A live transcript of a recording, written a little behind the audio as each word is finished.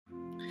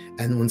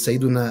And when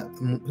Sayyiduna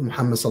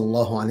Muhammad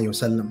sallallahu alayhi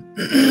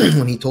wasallam,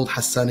 when he told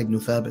Hassan ibn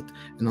Thabit,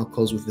 and I'll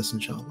close with this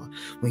inshallah,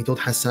 when he told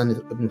Hassan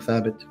ibn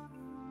Thabit,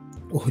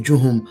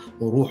 "Uhjuhum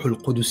wa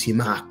ruhul qudusi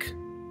ma'ak,"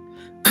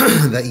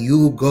 that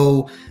you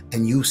go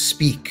and you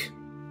speak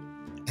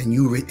and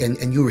you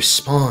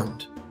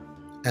respond,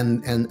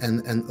 and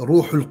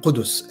Ruhul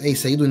Qudus,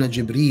 Sayyiduna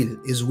Jibreel,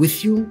 is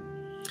with you,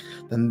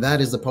 then that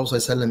is the Prophet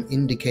ﷺ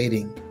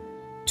indicating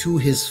to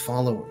his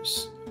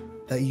followers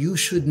that you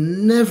should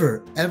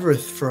never ever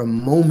for a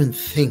moment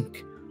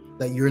think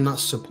that you're not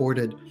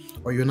supported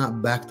or you're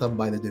not backed up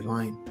by the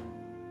divine.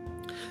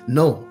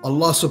 No,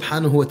 Allah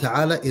subhanahu wa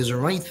ta'ala is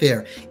right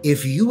there.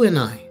 If you and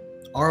I,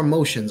 our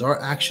emotions,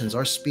 our actions,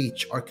 our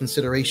speech, our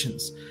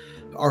considerations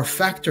are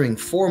factoring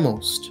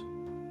foremost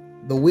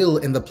the will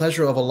and the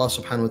pleasure of Allah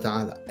subhanahu wa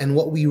ta'ala, and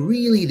what we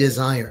really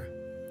desire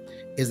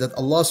is that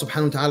Allah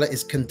subhanahu wa ta'ala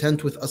is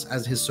content with us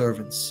as his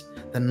servants,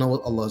 then know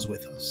that Allah is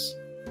with us.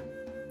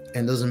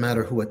 And it doesn't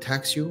matter who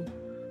attacks you,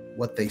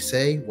 what they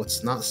say,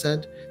 what's not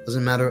said.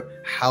 Doesn't matter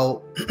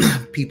how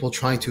people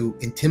try to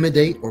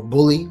intimidate or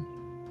bully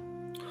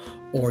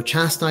or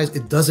chastise.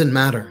 It doesn't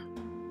matter,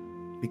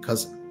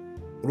 because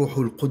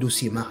Ruhul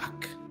Qudusi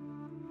ma'ak,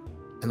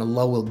 and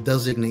Allah will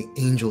designate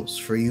angels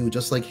for you,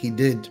 just like he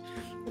did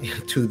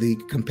to the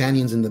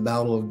companions in the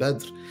battle of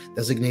Badr,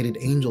 designated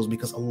angels,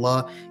 because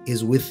Allah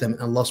is with them.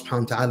 And Allah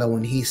subhanahu wa ta'ala,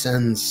 when he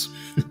sends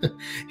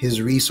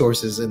his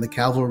resources and the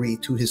cavalry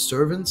to his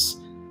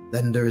servants,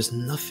 then there is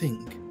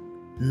nothing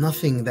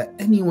that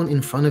anyone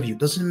in front of you,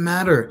 doesn't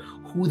matter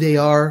who they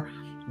are,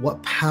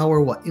 what power,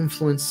 what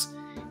influence,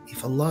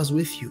 if Allah is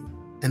with you,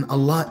 and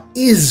Allah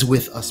is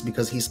with us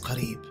because he's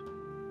Qareeb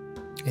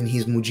and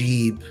he's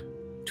Mujib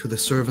to the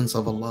servants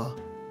of Allah,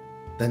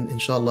 then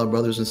inshallah,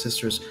 brothers and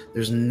sisters,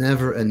 there's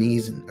never a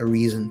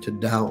reason to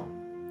doubt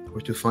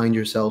or to find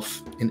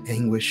yourself in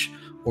anguish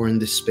or in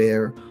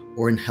despair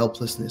or in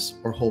helplessness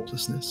or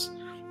hopelessness.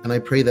 And I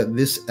pray that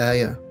this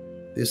ayah,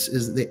 this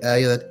is the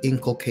ayah that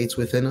inculcates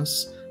within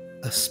us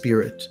a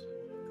spirit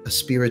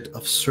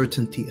of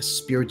certainty, a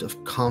spirit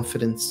of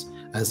confidence.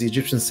 As the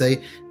Egyptians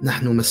say,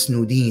 "Nahnu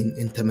masnudin,"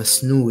 into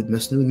masnood.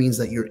 Masnood means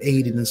that you're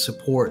aided in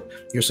support.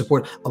 Your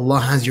support,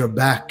 Allah has your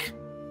back.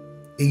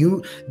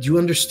 Do you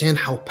understand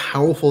how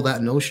powerful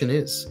that notion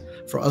is?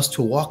 For us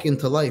to walk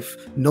into life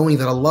knowing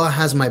that Allah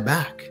has my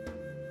back.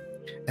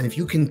 And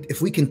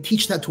if we can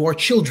teach that to our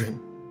children,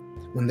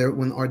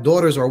 when our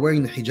daughters are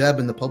wearing the hijab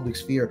in the public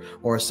sphere,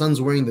 or our sons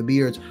wearing the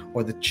beards,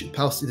 or the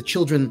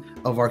children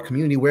of our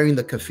community wearing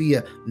the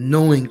kafiyah,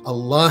 knowing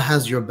Allah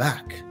has your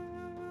back.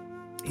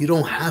 You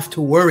don't have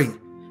to worry.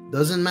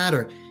 Doesn't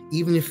matter.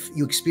 Even if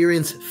you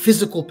experience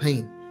physical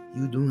pain,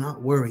 you do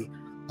not worry.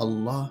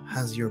 Allah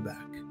has your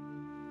back.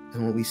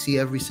 And what we see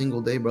every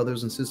single day,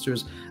 brothers and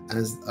sisters,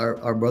 as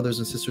our brothers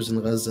and sisters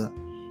in Gaza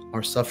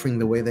are suffering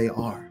the way they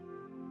are,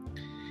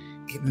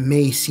 it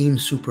may seem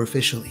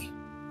superficially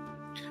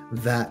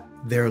that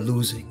they're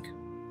losing.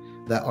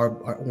 That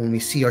when we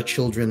see our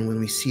children, when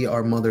we see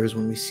our mothers,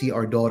 when we see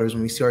our daughters,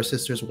 when we see our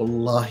sisters,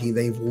 wallahi,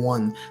 they've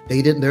won.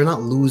 They're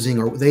not losing,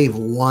 or they've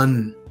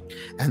won.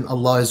 And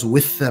Allah is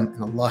with them,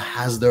 and Allah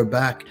has their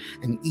back.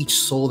 And each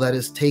soul that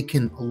is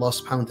taken, Allah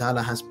subhanahu wa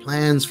ta'ala has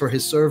plans for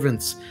his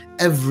servants.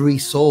 Every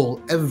soul,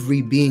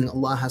 every being,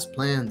 Allah has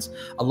plans.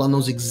 Allah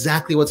knows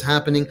exactly what's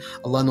happening.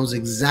 Allah knows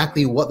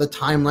exactly what the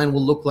timeline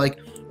will look like,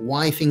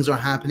 why things are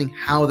happening,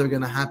 how they're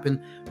going to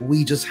happen.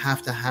 We just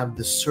have to have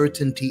the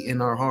certainty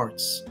in our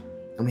hearts.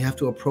 And we have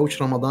to approach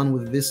Ramadan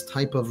with this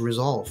type of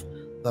resolve,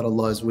 that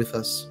Allah is with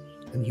us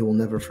and he will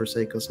never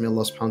forsake us. May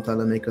Allah subhanahu wa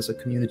ta'ala make us a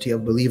community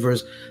of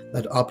believers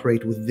that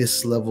operate with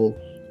this level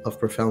of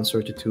profound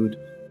certitude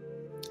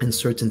and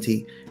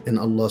certainty in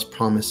Allah's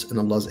promise and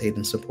Allah's aid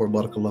and support.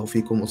 Barakallahu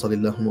feekum wa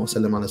sallallahu wa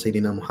sallam ala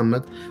Sayyidina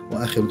Muhammad wa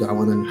akhiru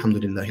da'wana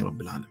alhamdulillahi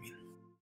rabbil alameen.